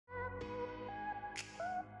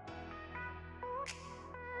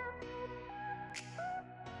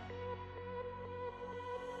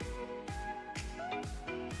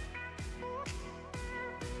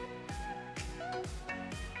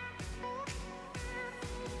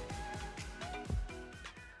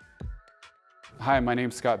Hi, my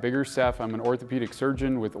name's Scott Biggerstaff. I'm an orthopedic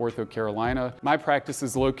surgeon with OrthoCarolina. My practice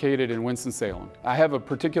is located in Winston-Salem. I have a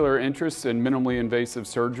particular interest in minimally invasive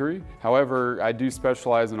surgery. However, I do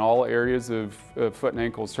specialize in all areas of foot and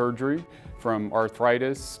ankle surgery, from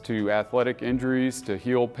arthritis to athletic injuries to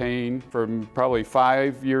heel pain, from probably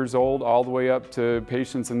 5 years old all the way up to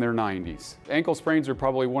patients in their 90s. Ankle sprains are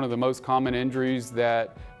probably one of the most common injuries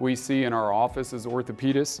that we see in our office as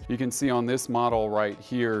orthopedists. You can see on this model right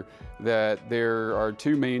here that there are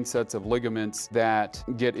two main sets of ligaments that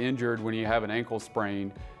get injured when you have an ankle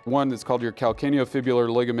sprain. One that's called your calcaneofibular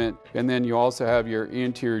ligament, and then you also have your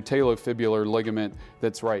anterior talofibular ligament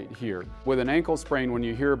that's right here. With an ankle sprain, when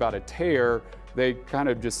you hear about a tear, they kind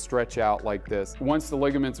of just stretch out like this. Once the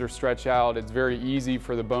ligaments are stretched out, it's very easy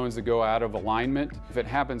for the bones to go out of alignment. If it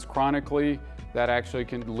happens chronically, that actually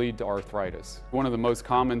can lead to arthritis. One of the most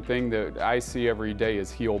common things that I see every day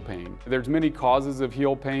is heel pain. There's many causes of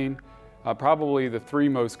heel pain. Probably the three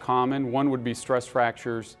most common. One would be stress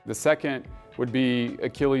fractures. The second would be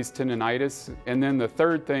Achilles tendonitis. And then the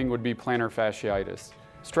third thing would be plantar fasciitis.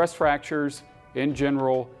 Stress fractures in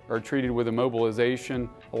general are treated with immobilization.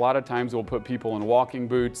 A lot of times we'll put people in walking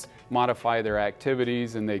boots, modify their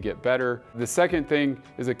activities, and they get better. The second thing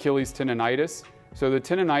is Achilles tendonitis. So the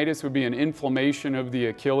tendonitis would be an inflammation of the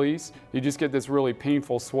Achilles. You just get this really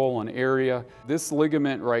painful swollen area. This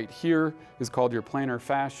ligament right here is called your plantar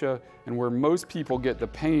fascia, and where most people get the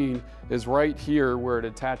pain is right here where it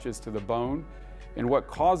attaches to the bone. And what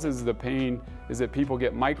causes the pain is that people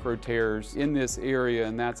get micro tears in this area,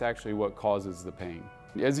 and that's actually what causes the pain.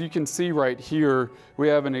 As you can see right here, we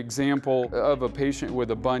have an example of a patient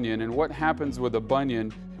with a bunion, and what happens with a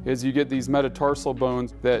bunion is you get these metatarsal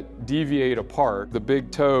bones that deviate apart. The big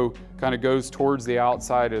toe kind of goes towards the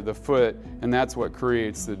outside of the foot, and that's what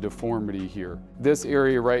creates the deformity here. This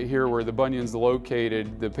area right here where the bunion's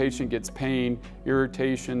located, the patient gets pain,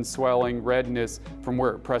 irritation, swelling, redness from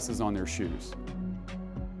where it presses on their shoes.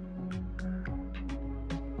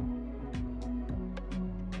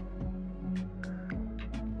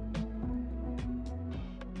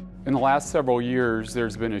 In the last several years,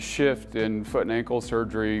 there's been a shift in foot and ankle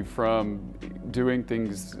surgery from doing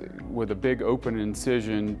things with a big open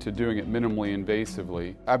incision to doing it minimally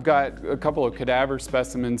invasively. I've got a couple of cadaver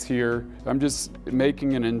specimens here. I'm just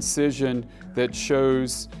making an incision that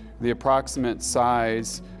shows the approximate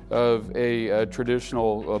size of a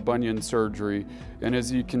traditional bunion surgery. And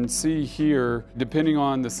as you can see here, depending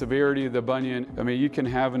on the severity of the bunion, you can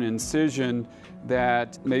have an incision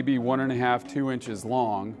that may be 1.5 to 2 inches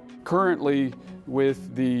long. Currently,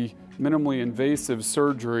 with the minimally invasive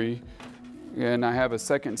surgery, and I have a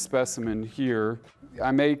second specimen here,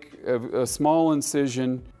 I make a small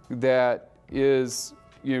incision that is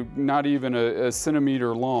not even a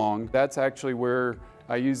centimeter long. That's actually where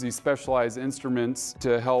I use these specialized instruments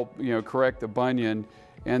to help correct the bunion.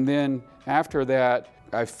 And then after that,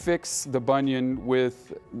 I fix the bunion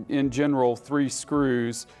with, in general, 3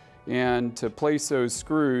 screws. And to place those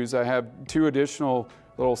screws, I have 2 additional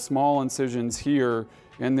little small incisions here,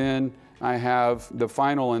 and then I have the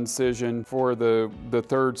final incision for the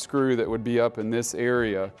third screw that would be up in this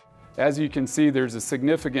area. As you can see, there's a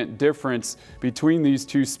significant difference between these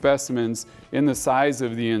 2 specimens in the size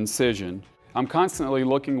of the incision. I'm constantly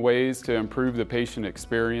looking ways to improve the patient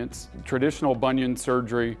experience. Traditional bunion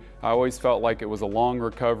surgery, I always felt like it was a long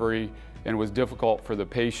recovery and was difficult for the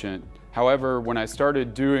patient. However, when I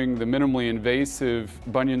started doing the minimally invasive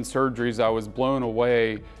bunion surgeries, I was blown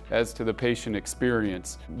away as to the patient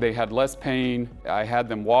experience. They had less pain, I had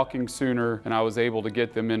them walking sooner, and I was able to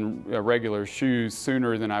get them in regular shoes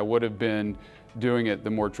sooner than I would have been doing it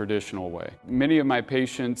the more traditional way. Many of my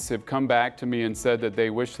patients have come back to me and said that they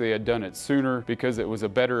wish they had done it sooner because it was a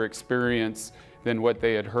better experience than what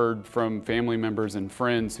they had heard from family members and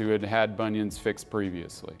friends who had had bunions fixed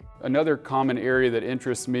previously. Another common area that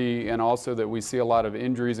interests me, and also that we see a lot of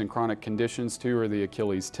injuries and chronic conditions to, are the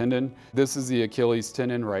Achilles tendon. This is the Achilles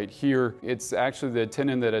tendon right here. It's actually the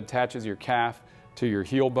tendon that attaches your calf to your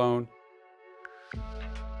heel bone.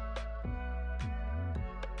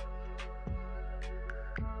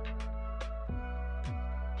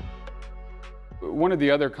 One of the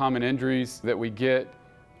other common injuries that we get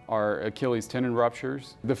are Achilles tendon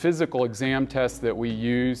ruptures. The physical exam test that we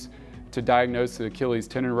use to diagnose the Achilles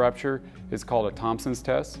tendon rupture is called a Thompson's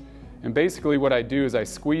test. And basically what I do is I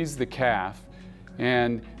squeeze the calf,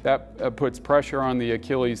 and that puts pressure on the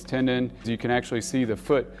Achilles tendon. You can actually see the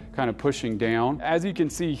foot kind of pushing down. As you can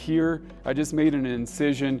see here, I just made an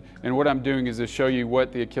incision, and what I'm doing is to show you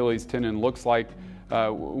what the Achilles tendon looks like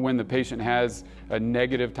when the patient has a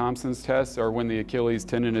negative Thompson's test or when the Achilles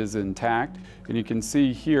tendon is intact. And you can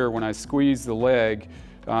see here when I squeeze the leg,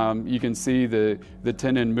 you can see the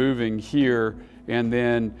tendon moving here and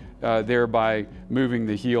then thereby moving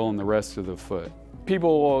the heel and the rest of the foot.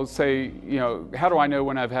 People will say, you know, how do I know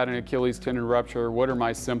when I've had an Achilles tendon rupture? What are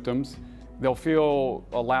my symptoms? They'll feel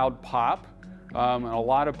a loud pop, and a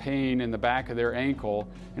lot of pain in the back of their ankle.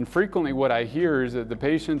 And frequently what I hear is that the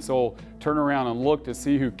patients will turn around and look to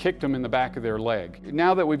see who kicked them in the back of their leg.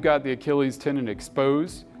 Now that we've got the Achilles tendon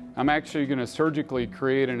exposed, I'm actually going to surgically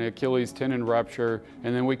create an Achilles tendon rupture,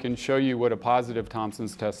 and then we can show you what a positive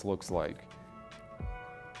Thompson's test looks like.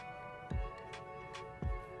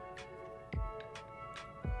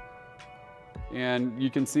 And you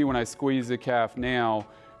can see when I squeeze the calf now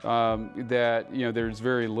that there's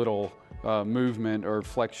very little movement or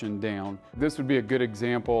flexion down. This would be a good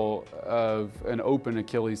example of an open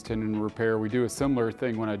Achilles tendon repair. We do a similar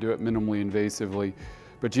thing when I do it minimally invasively,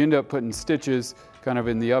 but you end up putting stitches kind of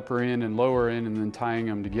in the upper end and lower end and then tying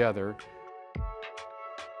them together.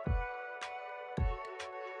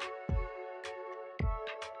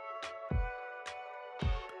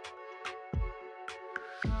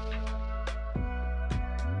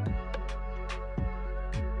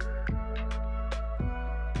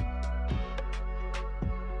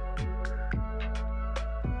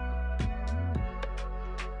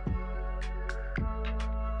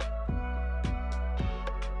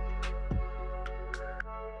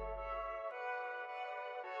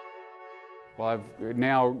 Well, I've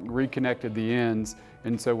now reconnected the ends,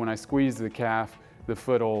 and so when I squeeze the calf, the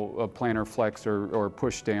foot will plantar flex or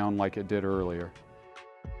push down like it did earlier.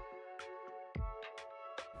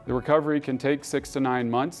 The recovery can take 6 to 9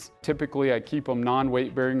 months. Typically, I keep them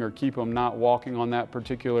non-weight bearing or keep them not walking on that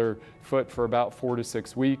particular foot for about 4 to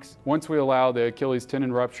 6 weeks. Once we allow the Achilles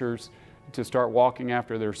tendon ruptures to start walking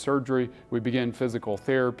after their surgery, we begin physical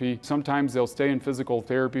therapy. Sometimes they'll stay in physical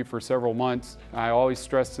therapy for several months. I always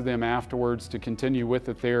stress to them afterwards to continue with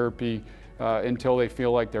the therapy until they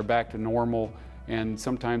feel like they're back to normal, and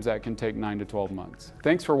sometimes that can take 9 to 12 months.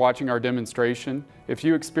 Thanks for watching our demonstration. If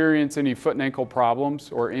you experience any foot and ankle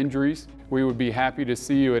problems or injuries, we would be happy to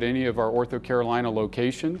see you at any of our OrthoCarolina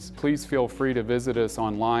locations. Please feel free to visit us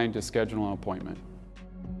online to schedule an appointment.